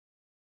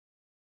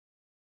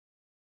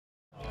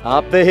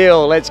Up the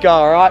hill, let's go,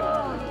 all right?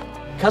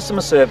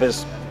 Customer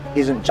service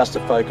isn't just a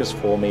focus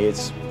for me,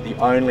 it's the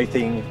only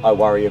thing I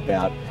worry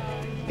about.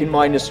 In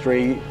my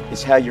industry,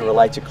 it's how you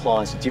relate to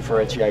clients that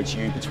differentiates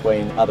you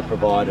between other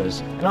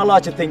providers. And I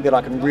like to think that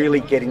I can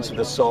really get into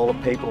the soul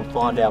of people and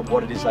find out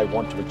what it is they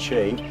want to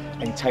achieve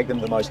and take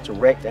them the most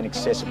direct and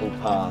accessible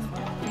path.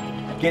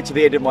 Get to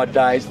the end of my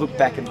days, look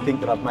back and think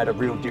that I've made a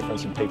real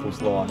difference in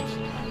people's lives.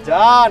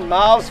 Done,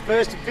 Miles,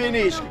 first to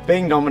finish.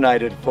 Being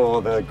nominated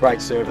for the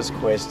Great Service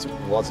Quest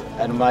was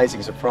an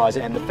amazing surprise,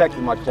 and the fact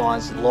that my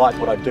clients like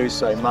what I do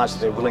so much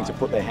that they're willing to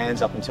put their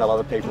hands up and tell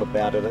other people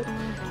about it,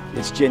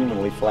 it's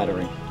genuinely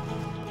flattering.